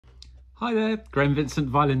Hi there, Graham Vincent,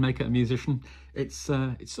 violin maker and musician. It's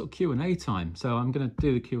sort of Q&A time, so I'm going to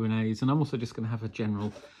do the Q&As, and I'm also just going to have a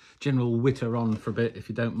general witter on for a bit, if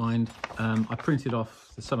you don't mind. I printed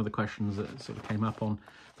off some of the questions that sort of came up on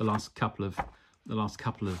the last couple of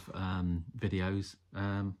videos,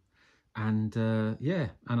 yeah,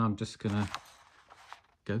 and I'm just going to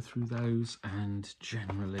go through those and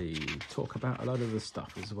generally talk about a lot of the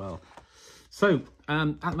stuff as well. So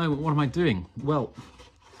at the moment, what am I doing? Well,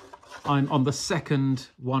 I'm on the second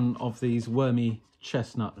one of these wormy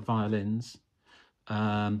chestnut violins.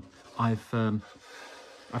 I've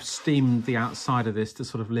steamed the outside of this to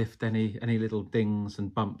sort of lift any little dings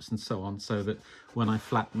and bumps and so on, so that when I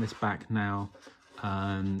flatten this back now,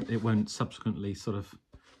 it won't subsequently sort of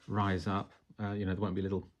rise up. You know, there won't be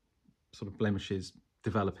little sort of blemishes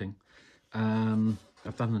developing.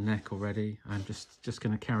 I've done the neck already. I'm just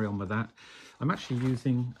going to carry on with that. I'm actually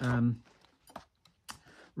using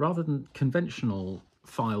rather than conventional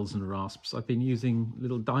files and rasps, I've been using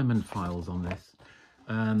little diamond files on this,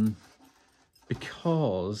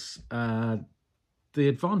 because the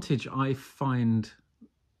advantage I find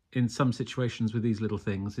in some situations with these little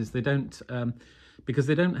things is they don't, because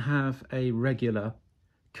they don't have a regular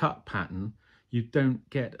cut pattern, you don't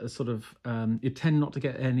get a sort of, you tend not to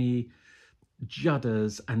get any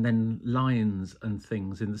judders and then lines and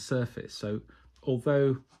things in the surface. So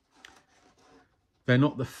although they're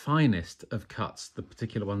not the finest of cuts, the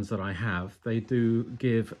particular ones that I have, they do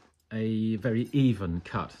give a very even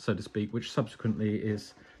cut, so to speak, which subsequently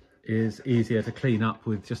is easier to clean up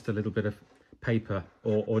with just a little bit of paper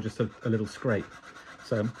or just a little scrape.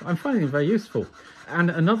 So I'm finding it very useful.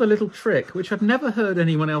 And another little trick, which I've never heard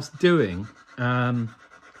anyone else doing,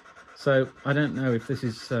 so I don't know if this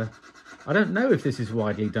is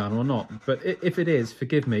widely done or not, but if it is,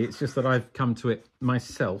 forgive me, it's just that I've come to it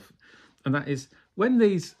myself, and that is when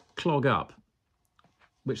these clog up,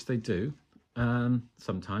 which they do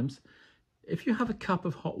sometimes, if you have a cup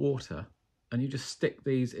of hot water and you just stick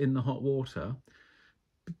these in the hot water,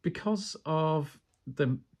 because of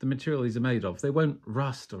the material these are made of, they won't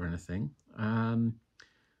rust or anything, and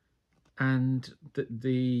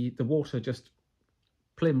the water just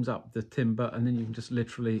plims up the timber, and then you can just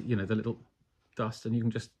literally, you know, the little dust, and you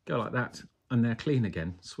can just go like that and they're clean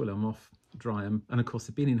again. Swill them off, dry them, and of course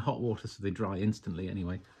they've been in hot water, so they dry instantly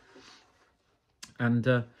anyway. And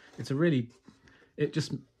it's a really, it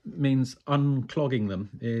just means unclogging them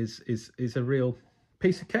is a real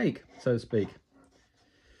piece of cake, so to speak.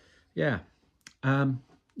 Yeah.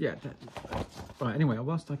 Yeah. Right, anyway,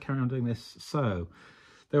 whilst I carry on doing this, so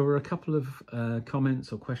there were a couple of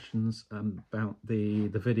comments or questions about the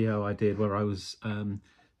video I did where I was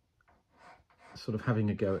sort of having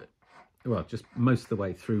a go at, well, just most of the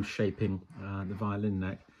way through shaping the violin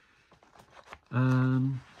neck.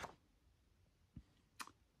 I'm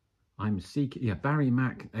seeking, yeah, Barry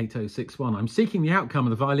Mac 8061. I'm seeking the outcome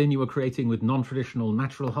of the violin you were creating with non-traditional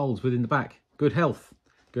natural holes within the back. Good health.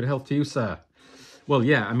 Good health to you, sir. Well,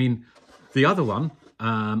 yeah, I mean, the other one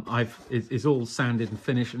is all sanded and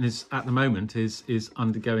finished, and is at the moment is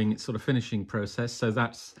undergoing its sort of finishing process. So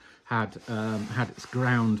that's had its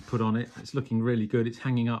ground put on it. It's looking really good. It's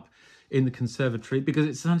hanging up in the conservatory because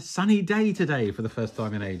it's a sunny day today for the first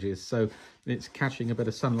time in ages, so it's catching a bit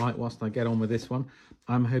of sunlight whilst I get on with this one.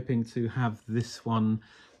 I'm hoping to have this one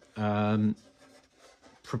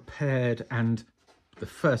prepared and the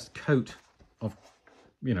first coat of,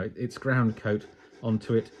 you know, its ground coat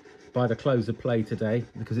onto it by the close of play today,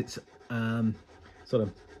 because it's sort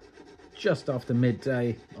of just after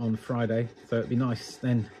midday on Friday, so it'd be nice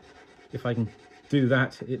then if I can do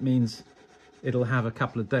that. It means it'll have a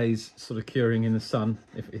couple of days sort of curing in the sun,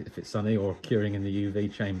 if it's sunny, or curing in the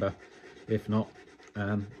UV chamber if not,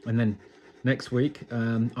 and then next week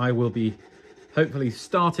I will be hopefully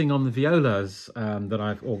starting on the violas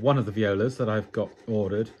or one of the violas that I've got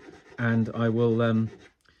ordered, and I will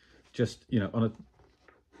just, you know,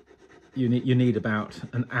 you need about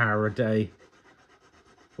an hour a day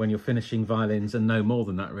when you're finishing violins, and no more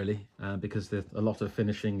than that really, because a lot of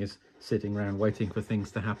finishing is sitting around waiting for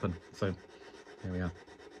things to happen. So here we are.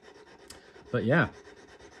 But yeah,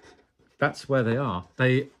 that's where they are.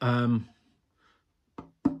 They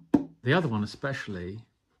the other one especially,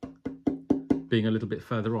 being a little bit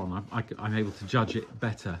further on, I'm able to judge it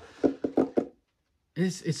better.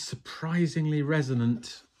 It's surprisingly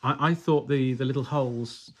resonant. I thought the little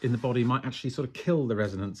holes in the body might actually sort of kill the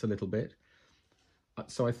resonance a little bit.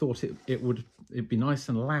 So I thought it'd be nice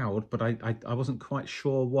and loud, but I wasn't quite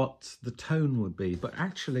sure what the tone would be. But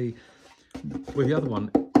actually, with the other one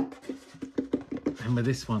and with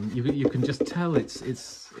this one, you can just tell it's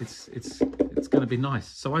it's going to be nice.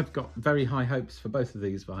 So I've got very high hopes for both of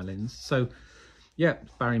these violins. So yeah,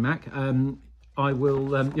 Barry Mack, I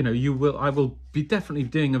will, I will be definitely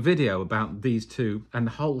doing a video about these two and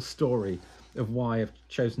the whole story of why I've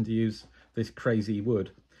chosen to use this crazy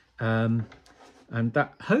wood. And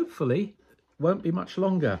that hopefully won't be much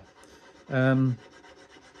longer.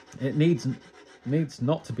 It needs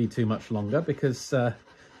not to be too much longer because, I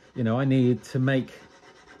need to make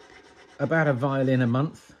about a violin a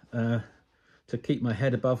month to keep my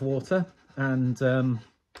head above water. And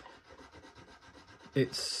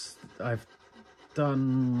I've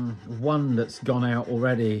done one that's gone out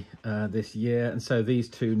already this year, and so these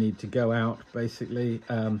two need to go out basically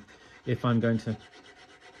if I'm going to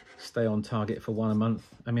stay on target for one a month.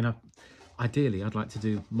 I mean, ideally I'd like to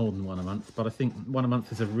do more than one a month, but I think one a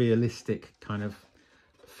month is a realistic kind of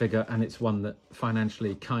figure, and it's one that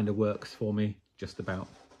financially kind of works for me, just about.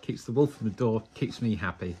 Keeps the wolf from the door, keeps me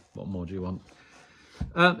happy. What more do you want?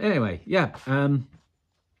 Anyway, yeah.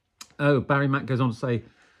 Barry Mack goes on to say,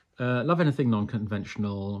 love anything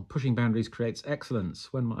non-conventional. Pushing boundaries creates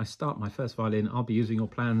excellence. When I start my first violin, I'll be using your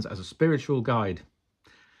plans as a spiritual guide.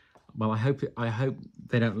 Well, I hope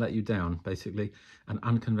they don't let you down, basically. And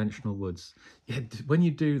unconventional woods. Yeah, when you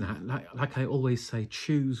do that, like I always say,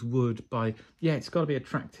 choose wood by, yeah, it's got to be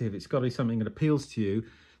attractive. It's got to be something that appeals to you.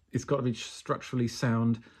 It's got to be structurally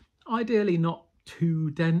sound. Ideally not too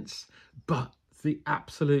dense, but the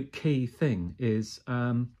absolute key thing is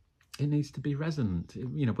it needs to be resonant.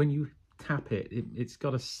 When you tap it, it's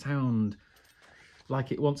got to sound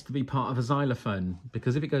like it wants to be part of a xylophone,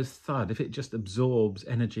 because if it goes thud, if it just absorbs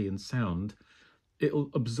energy and sound, it'll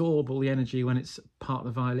absorb all the energy when it's part of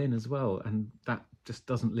the violin as well, and that just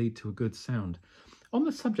doesn't lead to a good sound. On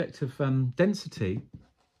the subject of density,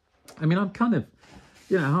 I mean, I'm kind of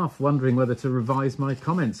half wondering whether to revise my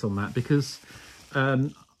comments on that, because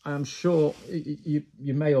I'm sure you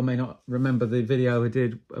may or may not remember the video I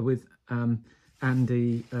did with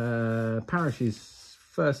Andy Parrish's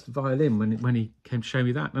first violin when he came to show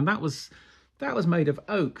me that, and that was made of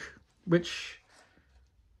oak, which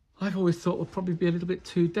I've always thought would probably be a little bit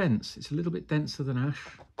too dense. It's a little bit denser than ash,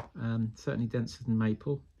 certainly denser than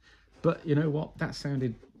maple, but you know what, that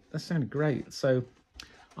sounded great. So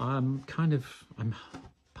part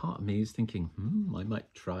of me is thinking, I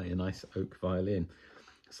might try a nice oak violin.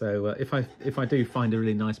 So if I do find a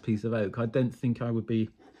really nice piece of oak, I don't think I would be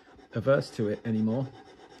averse to it anymore.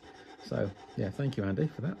 So yeah, thank you, Andy,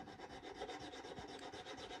 for that.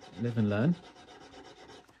 Live and learn.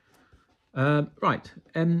 Right,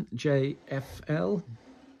 MJFL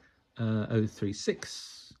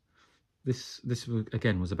 036. This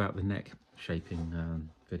again was about the neck shaping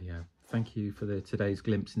video. Thank you for today's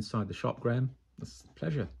glimpse inside the shop, Graham. That's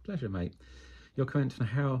a pleasure, mate. Your comment on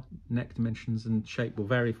how neck dimensions and shape will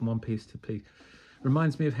vary from one piece to piece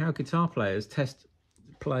reminds me of how guitar players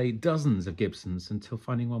play dozens of Gibsons until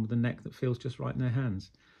finding one with a neck that feels just right in their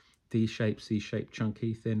hands. D shape, C shape,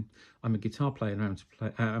 chunky, thin. I'm a guitar player and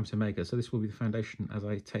amateur maker, so this will be the foundation as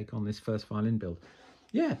I take on this first violin build.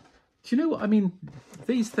 Yeah, do you know what I mean?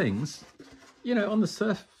 These things, on the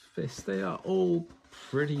surface, they are all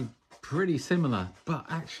pretty similar, but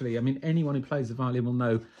actually, I mean, anyone who plays the violin will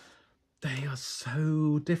know they are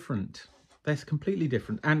so different. They're completely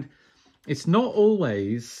different, and it's not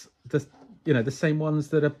always the same ones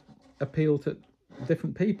that appeal to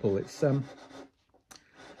different people. It's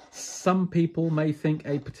some people may think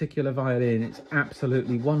a particular violin is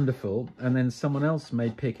absolutely wonderful, and then someone else may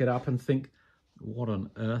pick it up and think, what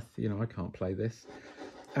on earth, I can't play this.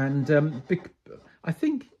 And I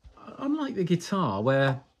think, unlike the guitar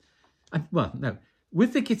where,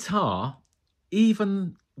 with the guitar,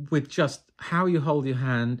 even with just how you hold your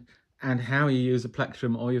hand and how you use a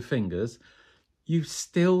plectrum or your fingers, you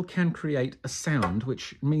still can create a sound,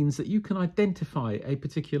 which means that you can identify a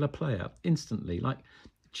particular player instantly. Like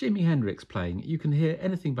Jimi Hendrix playing, you can hear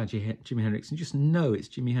anything by Jimi Hendrix and just know it's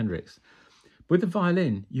Jimi Hendrix. With the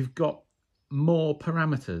violin, you've got more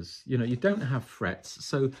parameters. You don't have frets,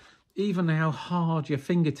 so even how hard your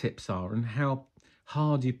fingertips are and how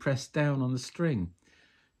hard you press down on the string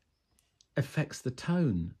affects the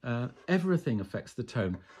tone. Everything affects the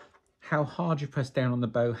tone. How hard you press down on the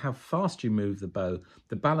bow, how fast you move the bow,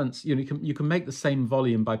 the balance. You can make the same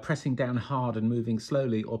volume by pressing down hard and moving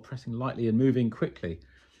slowly, or pressing lightly and moving quickly,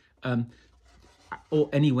 or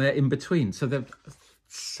anywhere in between. So there are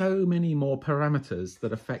so many more parameters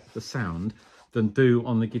that affect the sound than do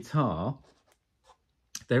on the guitar.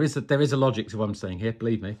 There is a logic to what I'm saying here,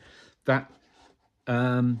 believe me. That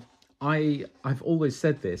I've always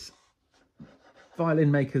said this.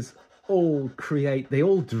 Violin makers all create, they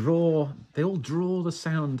all draw the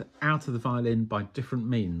sound out of the violin by different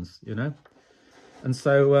means, you know. And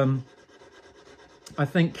so I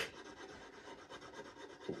think,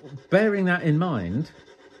 bearing that in mind,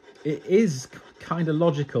 it is kind of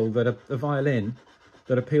logical that a violin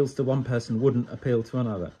that appeals to one person wouldn't appeal to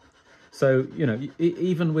another. So, you know,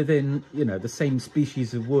 even within, you know, the same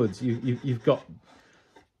species of woods, you've got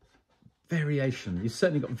variation. You've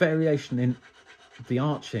certainly got variation in the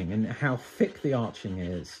arching and how thick the arching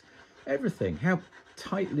is, everything, how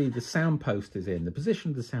tightly the sound post is in, the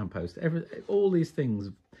position of the sound post, all these things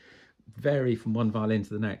vary from one violin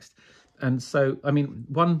to the next. And so, I mean,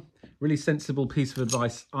 one really sensible piece of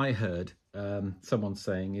advice I heard someone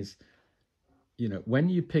saying is, you know, when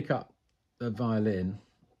you pick up a violin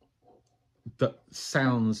that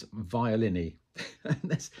sounds violin-y,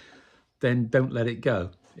 then don't let it go.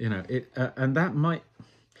 You know, and that might,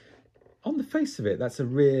 on the face of it, that's a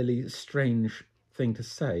really strange thing to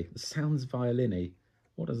say. It sounds violin-y.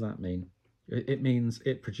 What does that mean? It means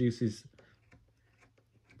it produces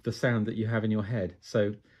the sound that you have in your head.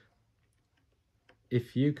 So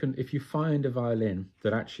if you find a violin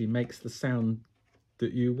that actually makes the sound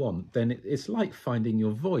that you want, then it's like finding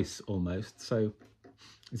your voice almost. So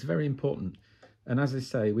it's very important. And as I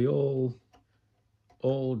say, we all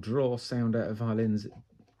draw sound out of violins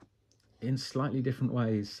in slightly different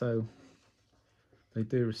ways. So they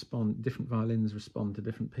do respond, different violins respond to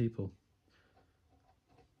different people.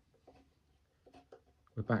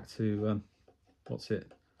 We're back to,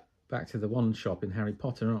 back to the wand shop in Harry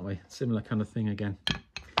Potter, aren't we? Similar kind of thing again.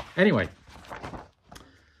 Anyway,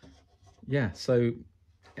 yeah, so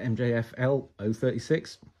MJFL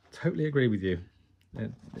 036, totally agree with you.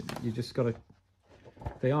 You just got to,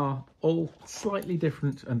 they are all slightly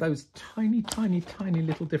different, and those tiny, tiny, tiny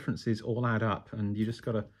little differences all add up, and you just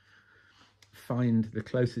got to find the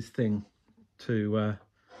closest thing to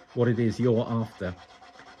what it is you're after.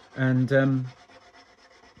 And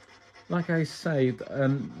like I say,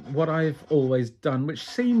 what I've always done, which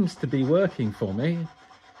seems to be working for me,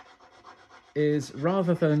 is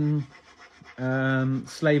rather than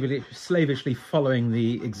slavishly following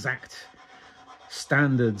the exact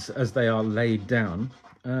standards as they are laid down,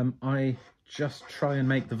 I just try and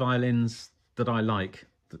make the violins that I like,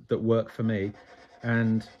 that work for me.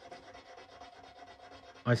 And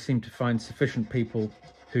I seem to find sufficient people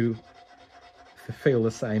who feel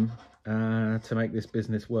the same to make this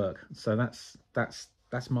business work. So that's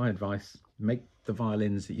my advice. Make the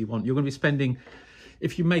violins that you want. You're going to be spending,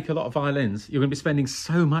 if you make a lot of violins, you're going to be spending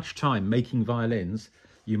so much time making violins,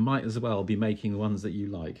 you might as well be making the ones that you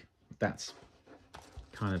like. That's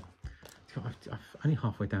kind of, I'm only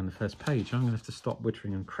halfway down the first page. I'm going to have to stop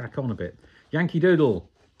wittering and crack on a bit. Yankee Doodle.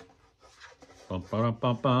 Ba, ba,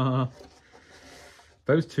 ba, ba.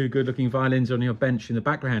 Those two good-looking violins on your bench in the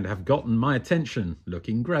background have gotten my attention.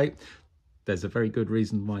 Looking great. There's a very good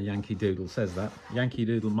reason why Yankee Doodle says that. Yankee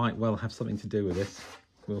Doodle might well have something to do with this.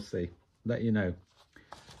 We'll see. Let you know.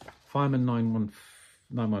 Fireman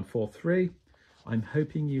 9143. I'm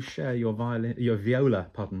hoping you share your viola,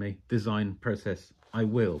 design process. I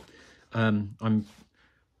will. I'm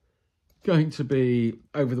going to be,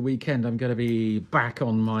 over the weekend, I'm going to be back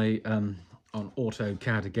on my on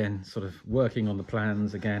AutoCAD again, sort of working on the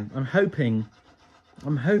plans again. I'm hoping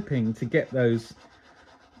to get those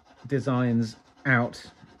designs out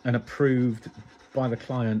and approved by the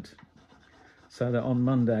client, so that on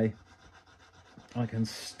Monday I can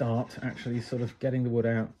start actually sort of getting the wood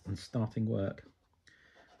out and starting work.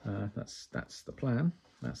 That's the plan.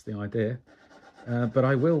 That's the idea. But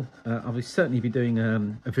I'll certainly be doing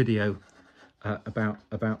a video about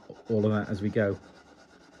all of that as we go.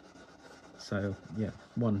 So yeah,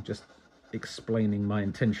 one, just explaining my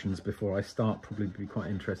intentions before I start, probably be quite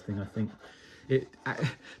interesting. I think it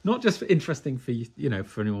not just interesting for you know,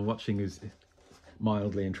 for anyone watching who's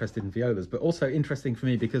mildly interested in violas, but also interesting for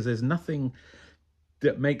me because there's nothing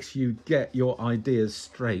that makes you get your ideas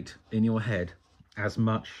straight in your head as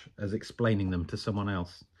much as explaining them to someone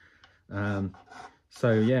else.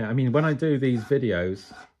 So yeah, I mean, when I do these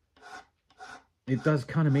videos, it does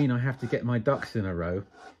kind of mean I have to get my ducks in a row,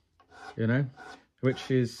 you know,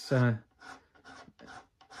 which is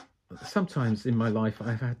sometimes in my life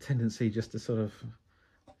I've had a tendency just to sort of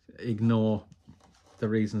ignore the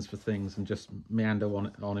reasons for things and just meander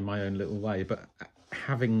on in my own little way. But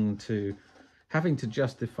having to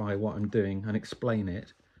justify what I'm doing and explain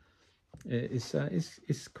it is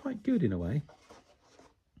quite good in a way.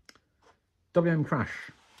 WM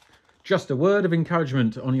Crash. Just a word of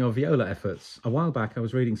encouragement on your viola efforts. A while back I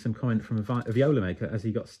was reading some comment from a viola maker as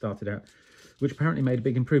he got started out. which apparently made a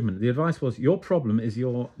big improvement. The advice was, your problem is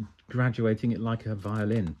you're graduating it like a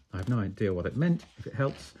violin. I have no idea what it meant, if it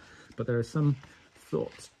helps, but there are some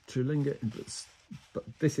thoughts to linger. But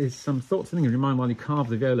this is some thoughts to linger in your mind while you carve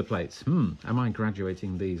the viola plates. Am I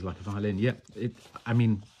graduating these like a violin? Yep. I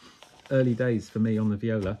mean, early days for me on the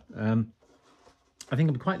viola. I think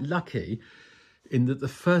I'm quite lucky in that the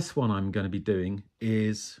first one I'm going to be doing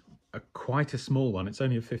is quite a small one. It's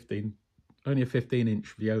only a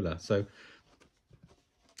 15-inch viola, so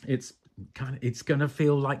it's going to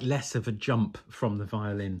feel like less of a jump from the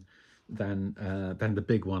violin than the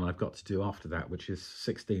big one I've got to do after that, which is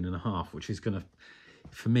 16.5, which is going to,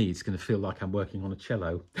 for me, it's going to feel like I'm working on a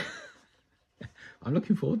cello. I'm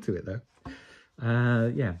looking forward to it though.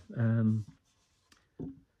 Yeah.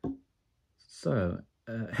 So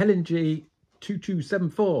Helen G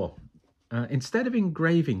 2274. Instead of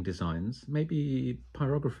engraving designs, maybe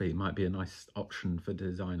pyrography might be a nice option for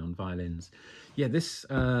design on violins. Yeah, this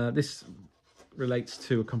relates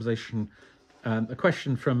to a conversation, a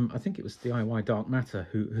question from, I think it was DIY Dark Matter,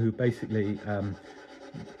 who basically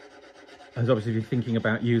has obviously been thinking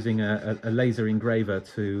about using a laser engraver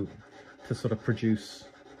to sort of produce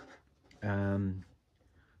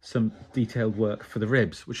some detailed work for the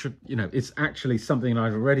ribs, which should, you know, it's actually something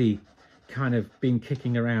I've already kind of been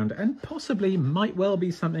kicking around and possibly might well be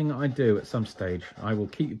something I do at some stage. I will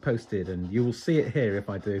keep you posted and you will see it here if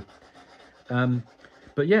I do.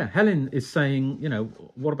 But yeah, Helen is saying, you know,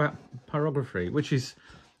 what about pyrography, which is,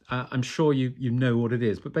 I'm sure you know what it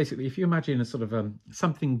is, but basically if you imagine a sort of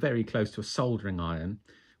something very close to a soldering iron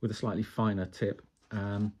with a slightly finer tip,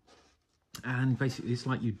 and basically it's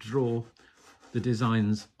like you draw the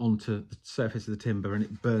designs onto the surface of the timber and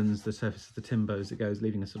it burns the surface of the timber as it goes,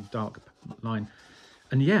 leaving a sort of dark line.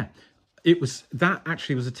 And yeah, that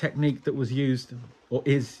actually was a technique that was used or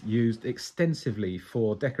is used extensively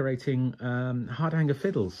for decorating hard hanger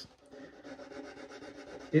fiddles.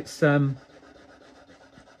 It's I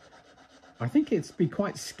think it's be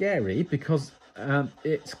quite scary because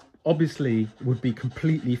it obviously would be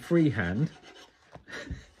completely freehand.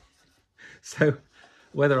 So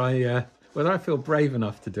whether I feel brave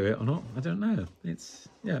enough to do it or not, I don't know.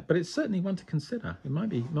 But it's certainly one to consider. It might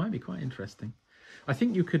be quite interesting. I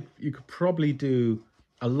think you could probably do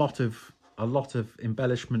a lot of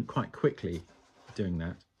embellishment quite quickly doing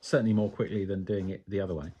that. Certainly more quickly than doing it the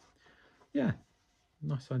other way. Yeah,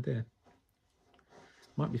 nice idea.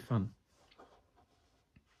 Might be fun.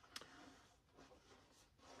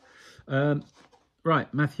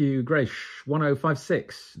 Right, Matthew Graish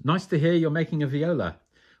 1056. Nice to hear you're making a viola.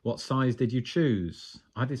 What size did you choose?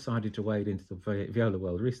 I decided to wade into the viola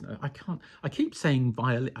world recently. I keep saying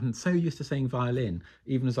violin. I'm so used to saying violin.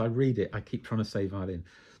 Even as I read it, I keep trying to say violin.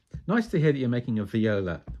 Nice to hear that you're making a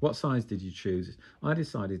viola. What size did you choose? I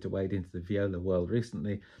decided to wade into the viola world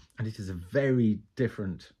recently, and it is very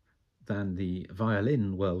different than the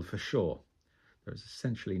violin world for sure. There is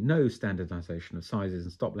essentially no standardization of sizes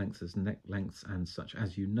and stop lengths, neck lengths and such.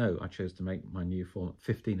 As you know, I chose to make my new form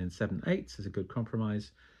 15 and 7/8 as a good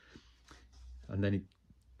compromise. And then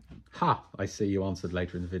I see you answered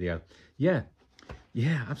later in the video. Yeah,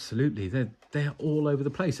 absolutely. They're all over the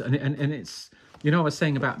place. And it's, you know, I was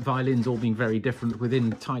saying about violins all being very different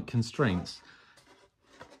within tight constraints.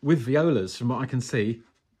 With violas, from what I can see,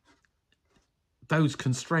 those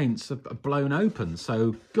constraints are blown open.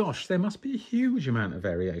 So, gosh, there must be a huge amount of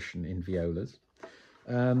variation in violas.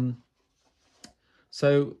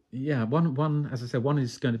 So, yeah, one, as I said, one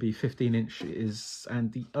is going to be 15 inches and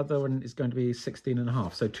the other one is going to be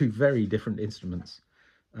 16.5. So two very different instruments.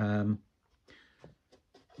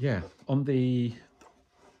 Yeah,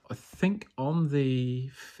 I think on the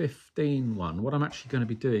 15 one, what I'm actually going to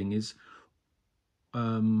be doing is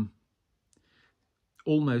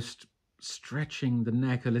almost stretching the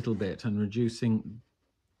neck a little bit and reducing,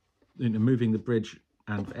 you know, moving the bridge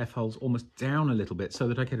and F-holes almost down a little bit so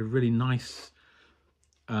that I get a really nice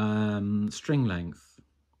string length,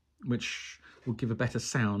 which will give a better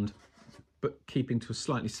sound, but keeping to a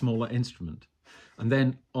slightly smaller instrument. And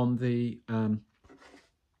then on the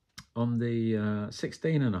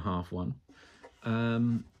 16.5 one,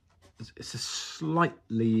 it's a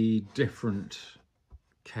slightly different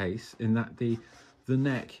case in that the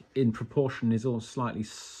neck in proportion is all slightly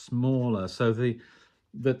smaller, so the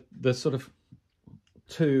sort of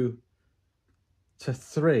 2 to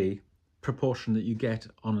 3 proportion that you get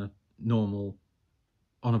on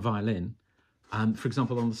a violin, for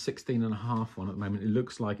example on the 16.5 one at the moment, it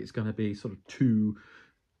looks like it's going to be sort of 2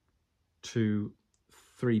 to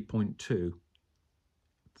 3.2,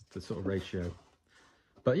 the sort of ratio.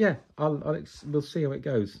 But yeah, we'll see how it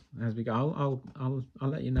goes as we go. I'll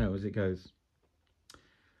let you know as it goes.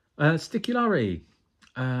 Sticulari.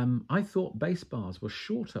 I thought bass bars were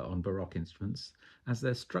shorter on Baroque instruments as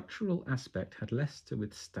their structural aspect had less to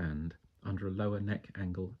withstand under a lower neck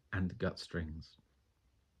angle and gut strings.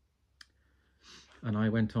 And I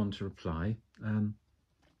went on to reply,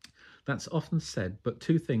 that's often said, but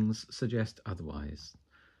two things suggest otherwise.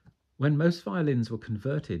 When most violins were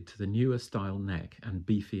converted to the newer style neck and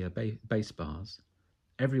beefier bass bars,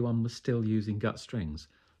 everyone was still using gut strings.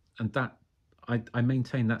 And that, I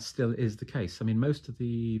maintain that still is the case. I mean, most of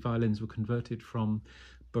the violins were converted from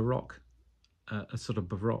Baroque, a sort of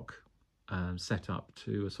Baroque setup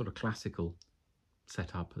to a sort of classical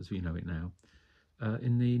setup as we know it now,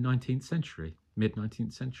 in the 19th century,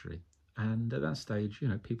 mid-19th century. And at that stage, you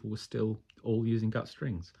know, people were still all using gut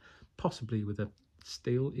strings, possibly with a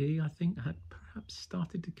steel E, I think, had perhaps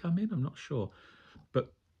started to come in, I'm not sure.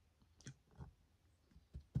 But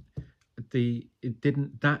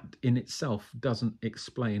that in itself doesn't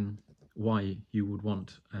explain why you would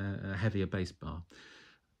want a heavier bass bar.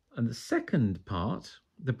 And the second part,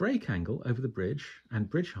 the break angle over the bridge and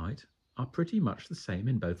bridge height are pretty much the same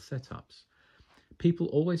in both setups. People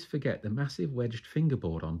always forget the massive wedged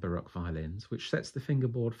fingerboard on Baroque violins, which sets the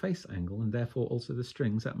fingerboard face angle and therefore also the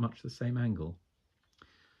strings at much the same angle.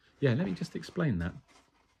 Yeah, let me just explain that.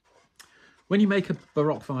 When you make a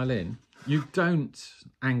Baroque violin, you don't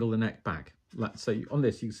angle the neck back. Like, so on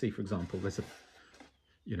this, you can see, for example, there's a,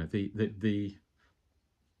 you know, the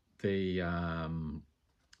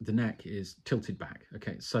neck is tilted back.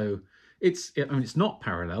 Okay, so I mean, it's not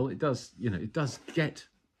parallel. It does, you know, it does get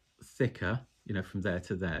thicker, you know, from there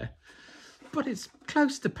to there, but it's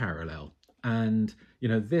close to parallel. And, you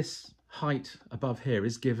know, this height above here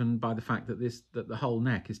is given by the fact that the whole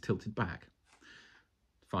neck is tilted back.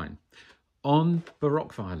 Fine. On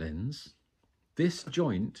Baroque violins, this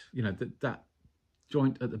joint, you know, that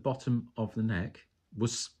joint at the bottom of the neck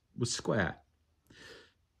was square.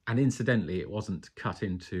 And incidentally, it wasn't cut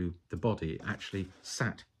into the body, it actually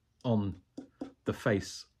sat on the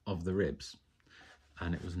face of the ribs,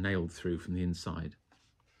 and it was nailed through from the inside.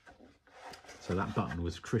 So that button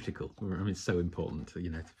was critical. I mean, it's so important, you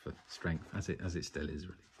know, for strength, as it still is,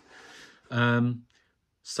 really.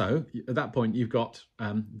 So at that point, you've got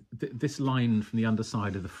this line from the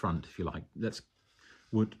underside of the front, if you like,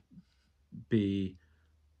 would be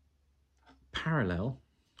parallel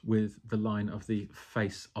with the line of the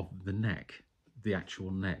face of the neck, the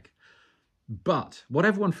actual neck. But what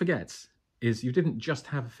everyone forgets is you didn't just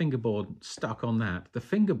have a fingerboard stuck on that. The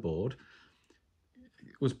fingerboard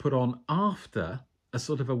was put on after a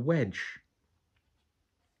sort of a wedge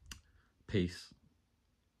piece,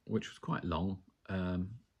 which was quite long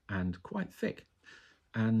and quite thick.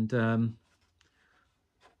 And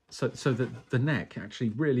so that the neck actually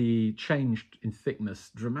really changed in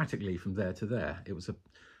thickness dramatically from there to there. It was a,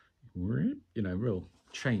 you know, real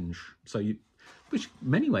change. So which in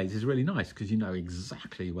many ways is really nice because you know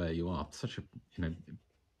exactly where you are. Such a, you know,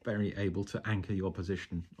 very able to anchor your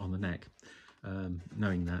position on the neck,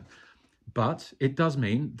 knowing that. But it does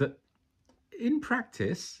mean that in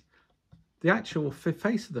practice, the actual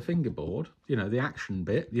face of the fingerboard, you know, the action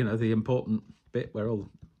bit, you know, the important bit where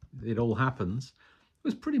it all happens,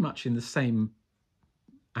 was pretty much in the same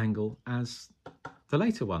angle as the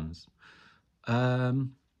later ones.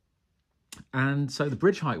 And so the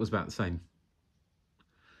bridge height was about the same.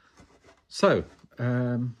 So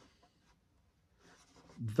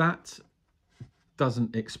that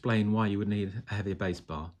doesn't explain why you would need a heavier bass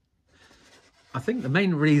bar. I think the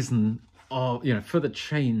main reason for the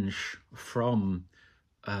change from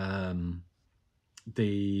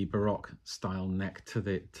the Baroque style neck to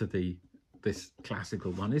this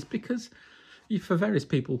classical one is because for various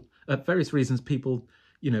reasons people,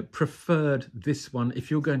 you know, preferred this one if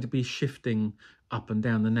you're going to be shifting up and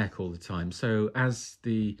down the neck all the time. So as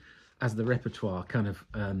the repertoire kind of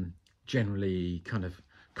generally kind of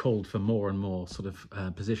called for more and more sort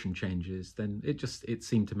of position changes, then it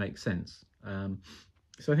seemed to make sense.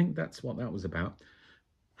 So I think that's what that was about.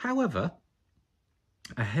 However,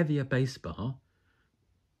 a heavier bass bar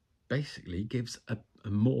basically gives a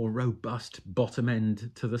more robust bottom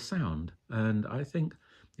end to the sound. And I think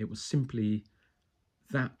it was simply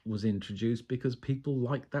that was introduced because people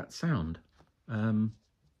like that sound.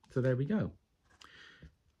 So there we go.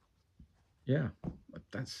 Yeah,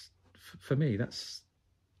 that's, for me, that's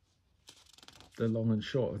the long and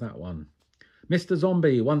short of that one. Mr.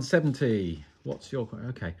 Zombie 170, what's your,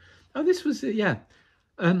 okay. Oh, this was, yeah.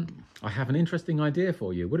 I have an interesting idea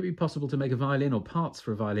for you. Would it be possible to make a violin or parts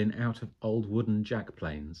for a violin out of old wooden jack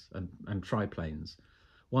planes and triplanes?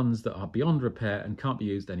 ones that are beyond repair and can't be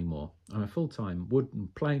used anymore. I'm a full-time wooden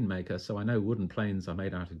plane maker, so I know wooden planes are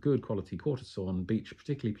made out of good quality quarter sawn beech,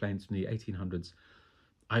 particularly planes from the 1800s.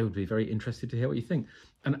 I would be very interested to hear what you think.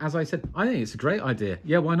 And as I said, I think it's a great idea.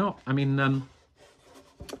 Yeah, why not? I mean,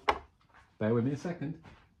 bear with me a second.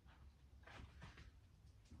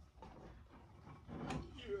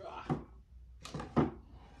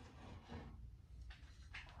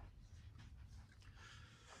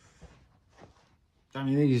 I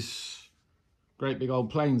mean, these great big old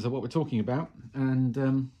planes are what we're talking about.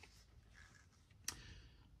 And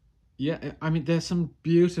yeah, I mean, there's some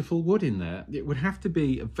beautiful wood in there. It would have to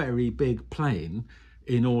be a very big plane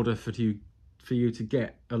in order for you to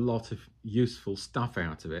get a lot of useful stuff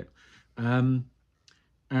out of it. And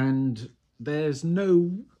there's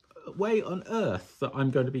no way on earth that I'm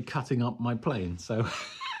going to be cutting up my plane. So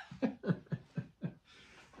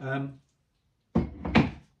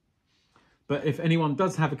but if anyone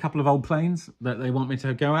does have a couple of old planes that they want me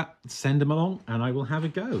to go at, send them along and I will have a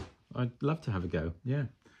go. I'd love to have a go, yeah.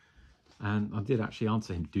 And I did actually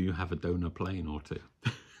answer him, do you have a donor plane or two?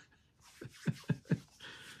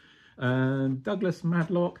 Douglas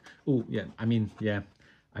Madlock. Oh, yeah, I mean, yeah.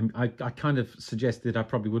 I kind of suggested I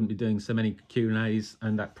probably wouldn't be doing so many Q&As,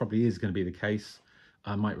 and that probably is going to be the case.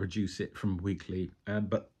 I might reduce it from weekly,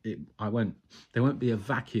 but I won't. There won't be a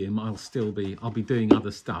vacuum. I'll be doing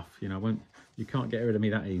other stuff. You know, you can't get rid of me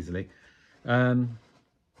that easily. Barry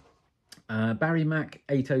Mac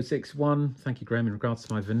 8061. Thank you, Graham. In regards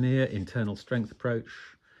to my veneer internal strength approach,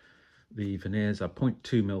 the veneers are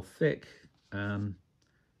 0.2 mil thick.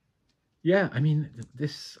 Yeah, I mean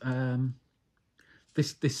this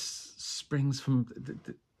springs from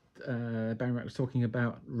Barry Mac was talking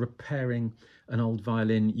about repairing an old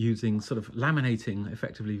violin using sort of laminating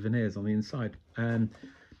effectively veneers on the inside, and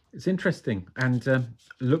it's interesting, and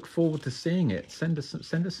look forward to seeing it. Send us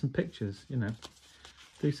some pictures, you know,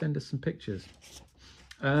 do send us some pictures.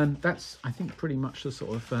 That's, I think, pretty much the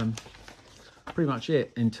sort of pretty much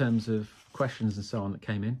it in terms of questions and so on that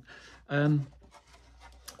came in.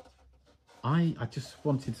 I just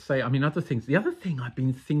wanted to say, I mean, other things. The other thing I've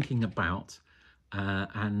been thinking about,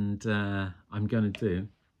 and I'm going to do,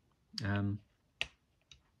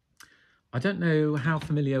 I don't know how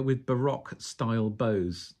familiar with Baroque style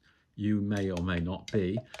bows you may or may not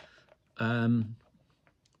be.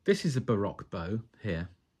 This is a Baroque bow here.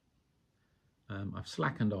 I've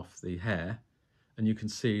slackened off the hair and you can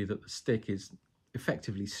see that the stick is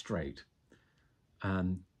effectively straight.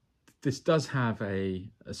 This does have a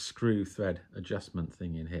screw thread adjustment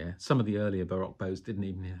thing in here. Some of the earlier Baroque bows didn't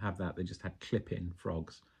even have that. They just had clip-in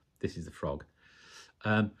frogs. This is the frog.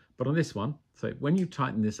 But on this one, so when you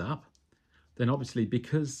tighten this up, then obviously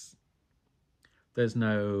because there's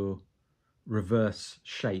no reverse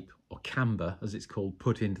shape or camber, as it's called,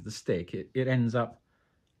 put into the stick, it ends up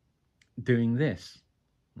doing this,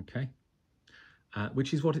 okay?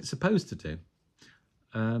 Which is what it's supposed to do.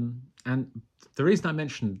 And the reason I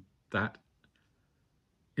mentioned that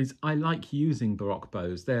is I like using Baroque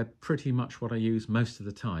bows. They're pretty much what I use most of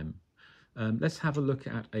the time. Let's have a look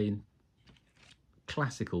at a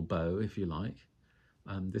classical bow, if you like.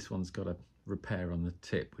 This one's got a repair on the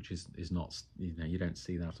tip, which is not, you know, you don't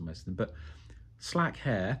see that on most of them. But slack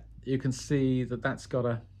hair, you can see that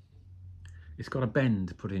it's got a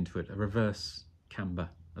bend put into it, a reverse camber,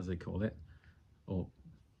 as they call it, or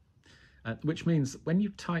which means when you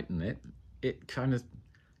tighten it,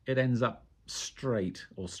 it ends up straight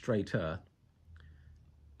or straighter,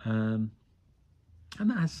 and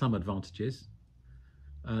that has some advantages.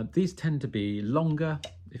 These tend to be longer.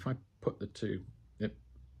 If I put the two,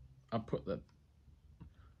 I put the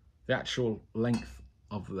actual length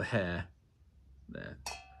of the hair there,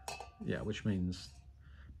 yeah, which means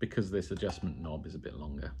because this adjustment knob is a bit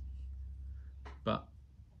longer. But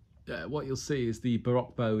what you'll see is the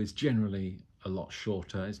Baroque bow is generally a lot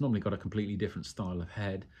shorter. It's normally got a completely different style of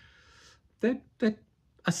head. They're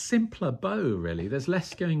a simpler bow, really. There's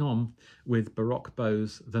less going on with Baroque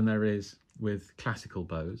bows than there is with classical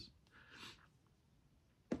bows.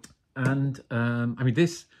 And I mean,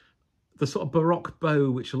 the sort of Baroque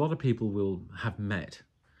bow which a lot of people will have met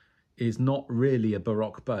is not really a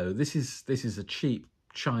Baroque bow. This is a cheap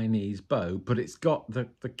Chinese bow, but it's got the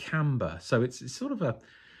camber, so it's sort of a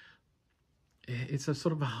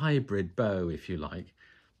sort of a hybrid bow, if you like.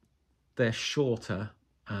 They're shorter,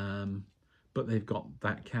 but they've got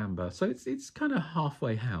that camber, so it's kind of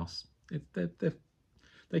halfway house.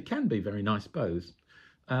 They can be very nice bows.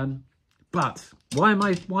 But why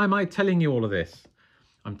am I telling you all of this?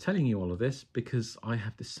 I'm telling you all of this because I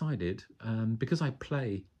have decided, because I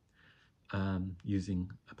play using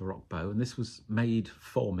a Baroque bow, and this was made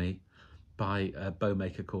for me by a bow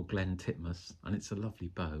maker called Glenn Titmus, and it's a lovely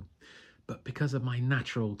bow. But because of my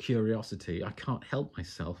natural curiosity, I can't help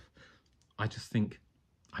myself. I've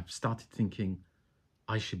started thinking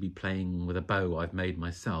I should be playing with a bow I've made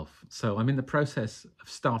myself. So I'm in the process of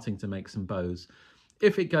starting to make some bows.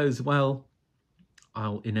 If it goes well,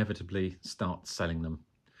 I'll inevitably start selling them.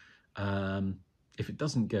 If it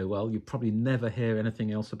doesn't go well, you'll probably never hear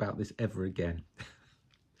anything else about this ever again.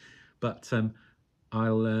 But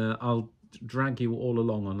I'll drag you all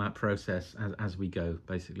along on that process as we go,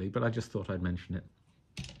 basically. But I just thought I'd mention it.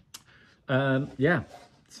 Yeah,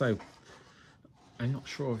 so I'm not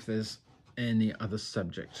sure if there's any other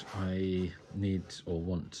subject I need or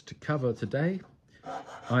want to cover today.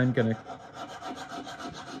 I've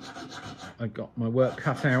got my work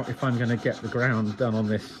cut out if I'm gonna get the ground done on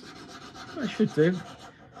this. I should do.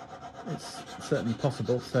 It's certainly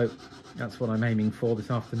possible, so that's what I'm aiming for this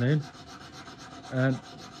afternoon. Don't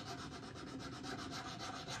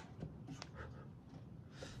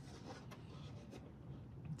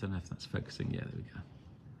know if that's focusing. Yeah, there we go.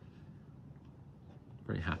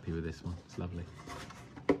 Very happy with this one. It's lovely.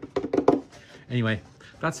 Anyway,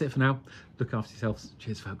 that's it for now. Look after yourselves.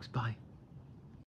 Cheers, folks. Bye.